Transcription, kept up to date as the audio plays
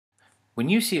When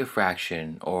you see a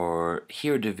fraction or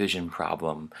hear a division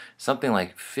problem, something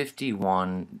like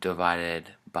 51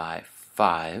 divided by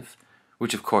 5,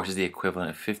 which of course is the equivalent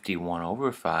of 51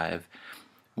 over 5,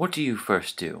 what do you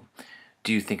first do?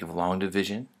 Do you think of long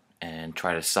division and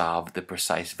try to solve the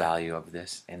precise value of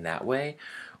this in that way?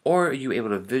 Or are you able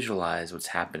to visualize what's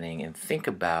happening and think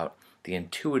about the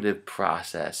intuitive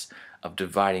process of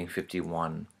dividing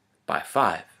 51 by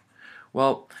 5?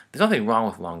 Well, there's nothing wrong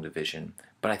with long division,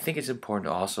 but I think it's important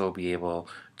to also be able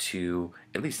to,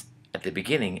 at least at the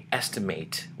beginning,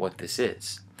 estimate what this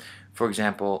is. For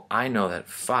example, I know that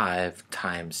 5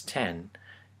 times 10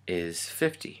 is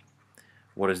 50.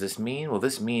 What does this mean? Well,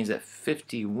 this means that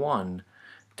 51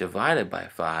 divided by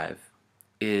 5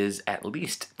 is at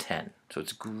least 10. So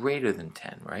it's greater than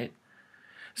 10, right?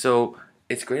 So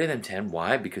it's greater than 10.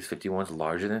 Why? Because 51 is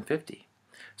larger than 50.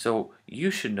 So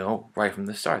you should know right from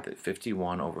the start that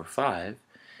 51 over 5,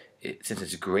 since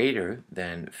it's greater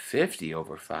than 50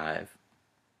 over 5,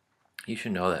 you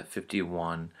should know that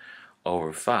 51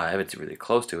 over 5, it's really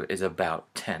close to it, is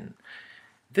about 10.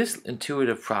 This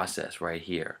intuitive process right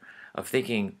here of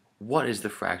thinking what is the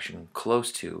fraction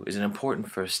close to is an important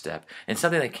first step and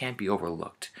something that can't be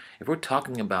overlooked. If we're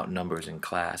talking about numbers in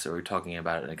class or we're talking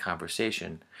about it in a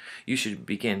conversation, you should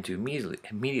begin to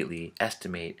immediately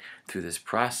estimate through this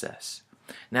process.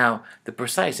 Now, the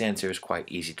precise answer is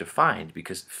quite easy to find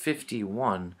because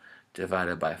 51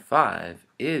 divided by 5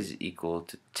 is equal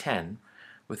to 10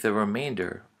 with a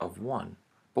remainder of 1.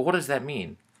 But what does that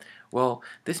mean? Well,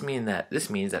 this means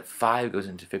that 5 goes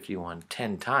into 51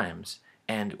 10 times,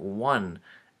 and 1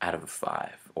 out of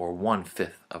 5, or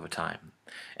 1/5 of a time.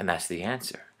 And that's the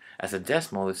answer. As a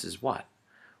decimal, this is what?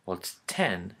 Well, it's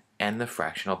 10 and the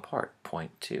fractional part,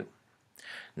 0.2.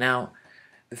 Now,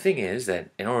 the thing is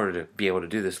that in order to be able to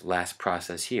do this last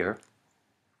process here,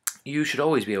 you should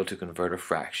always be able to convert a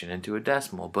fraction into a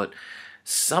decimal, but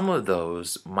some of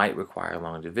those might require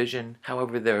long division.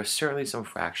 However, there are certainly some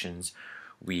fractions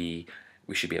we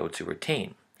should be able to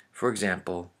retain. For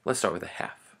example, let's start with a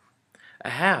half. A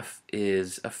half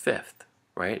is a fifth,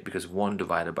 right? Because 1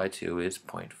 divided by 2 is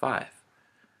 0.5.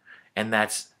 And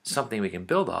that's something we can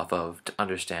build off of to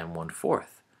understand 1/4.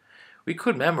 We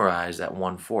could memorize that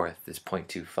 1/4 is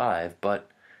 0.25,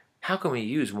 but how can we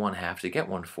use 1/2 to get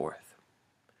 1/4?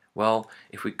 Well,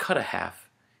 if we cut a half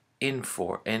in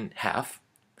half,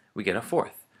 we get a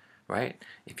fourth, right?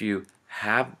 If you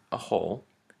have a whole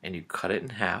and you cut it in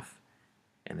half,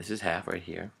 and this is half right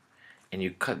here, and you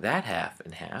cut that half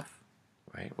in half,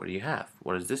 right? What do you have?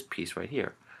 What is this piece right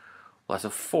here? Well, that's a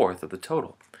fourth of the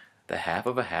total. The half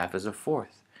of a half is a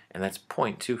fourth, and that's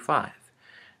 0.25.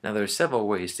 Now, there are several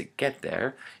ways to get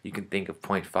there. You can think of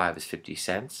 0.5 as 50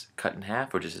 cents cut in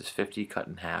half, or just as 50 cut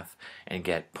in half, and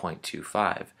get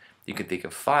 0.25. You can think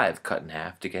of 5 cut in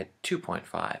half to get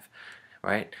 2.5,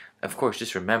 right? Of course,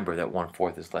 just remember that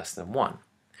 1/4 is less than 1.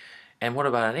 And what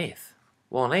about an eighth?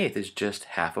 Well, an eighth is just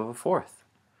half of a fourth.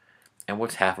 And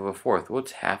what's half of a fourth? Well,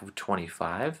 it's half of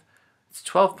 25. It's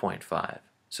 12.5.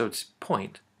 So it's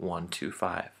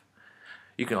 0.125.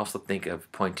 You can also think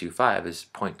of 0.25 as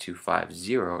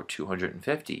 0.250,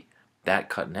 250. That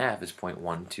cut in half is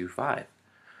 0.125.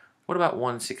 What about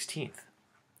 1/16?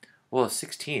 Well, a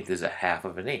 16th is a half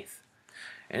of an eighth.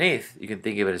 An eighth, you can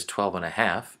think of it as 12 and a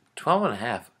half. 12 and a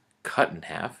half cut in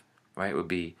half, right, would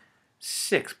be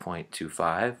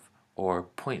 6.25 or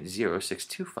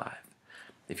 0.0625.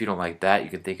 If you don't like that, you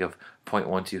can think of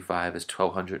 0.125 as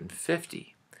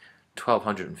 1250.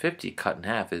 1250 cut in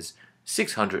half is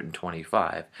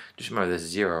 625. Just remember this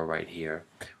 0 right here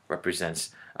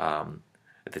represents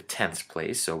the tenths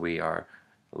place, so we are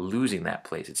losing that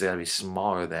place. It's got to be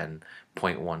smaller than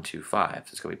 0.125,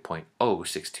 so it's going to be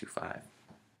 0.0625.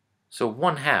 So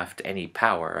 1/2 to any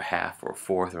power, a half or a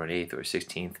fourth or an eighth or a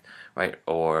 16th, right?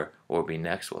 Or what would be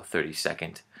next? Well,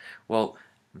 32nd. Well,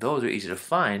 those are easy to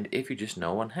find if you just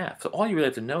know 1/2. So all you really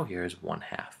have to know here is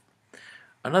 1/2.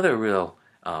 Another real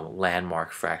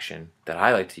landmark fraction that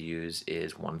I like to use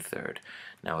is 1/3.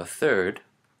 Now a third,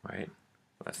 right?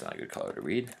 Well, that's not a good color to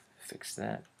read. Fix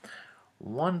that.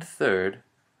 1/3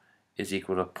 is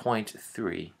equal to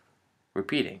 0.3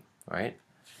 repeating, right?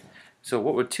 So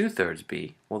what would 2/3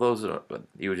 be? Well,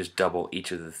 you would just double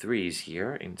each of the 3's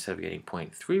here. Instead of getting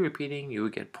 0.3 repeating, you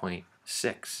would get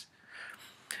 0.6.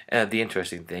 The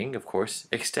interesting thing, of course,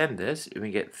 extend this, and we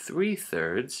get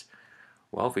 3/3.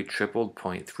 Well, if we tripled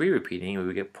 0.3 repeating, we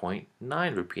would get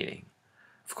 0.9 repeating.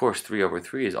 Of course, 3 over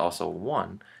 3 is also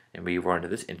 1, and we run into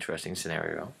this interesting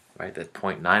scenario, right, that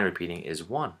 0.9 repeating is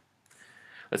 1.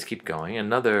 Let's keep going.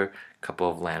 Another couple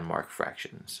of landmark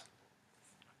fractions.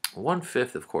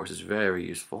 1/5, of course, is very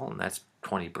useful, and that's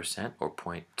 20% or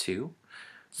 0.2.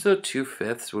 So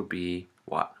 2/5 would be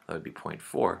what? That would be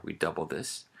 0.4. We double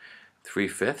this.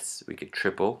 3/5, we could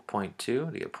triple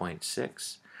 0.2 to get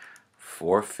 0.6.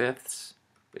 4/5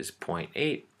 is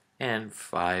 0.8, and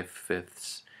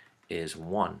 5/5 is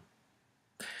 1.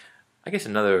 I guess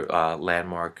another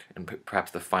landmark, and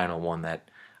perhaps the final one that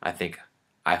I think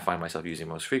I find myself using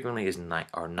most frequently is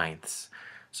our ninths.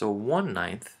 So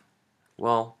 1/9,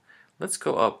 well, let's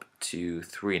go up to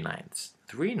 3/9.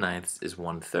 3/9 is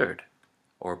 1/3,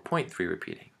 or 0.3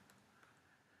 repeating.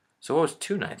 So what was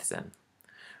 2/9 then?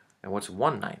 And what's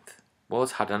 1/9? Well,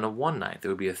 let's hop down to 1/9. It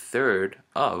would be a third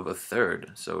of a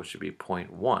third, so it should be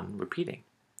 0.1 repeating.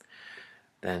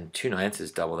 Then 2/9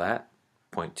 is double that,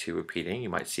 0.2 repeating. You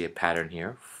might see a pattern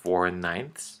here.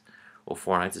 4/9. Well,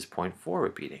 4/9 is 0.4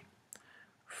 repeating.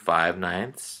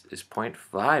 5/9 is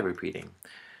 0.5 repeating.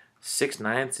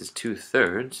 6/9 is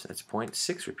 2/3. That's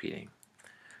 0.6 repeating.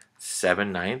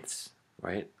 7/9,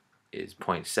 right, is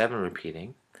 0.7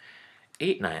 repeating.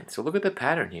 8/9. So look at the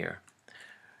pattern here.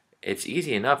 It's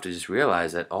easy enough to just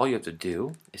realize that all you have to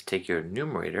do is take your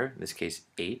numerator, in this case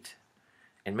 8,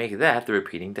 and make that the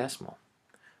repeating decimal.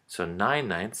 So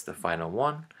 9/9, the final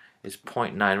one, is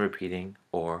 0.9 repeating,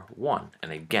 or 1.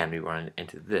 And again, we run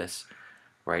into this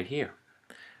right here.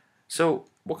 So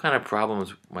what kind of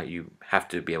problems might you have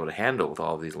to be able to handle with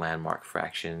all of these landmark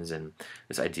fractions and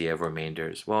this idea of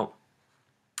remainders? Well,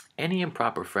 any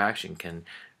improper fraction can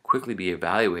quickly be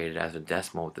evaluated as a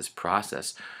decimal with this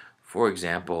process. For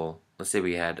example, let's say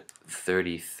we had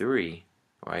 33,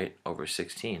 right, over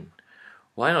 16.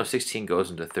 Well, I know 16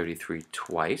 goes into 33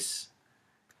 twice,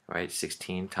 right?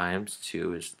 16 times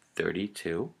 2 is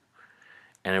 32,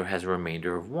 and it has a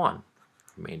remainder of 1.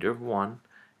 Remainder of 1,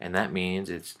 and that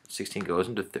means 16 goes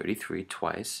into 33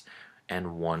 twice,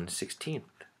 and 1/16.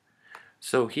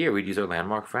 So here we'd use our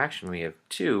landmark fraction. We have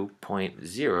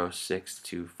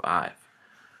 2.0625,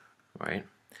 right?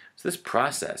 So this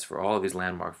process for all of these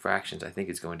landmark fractions, I think,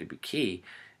 is going to be key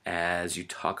as you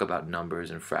talk about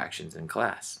numbers and fractions in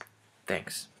class.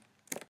 Thanks.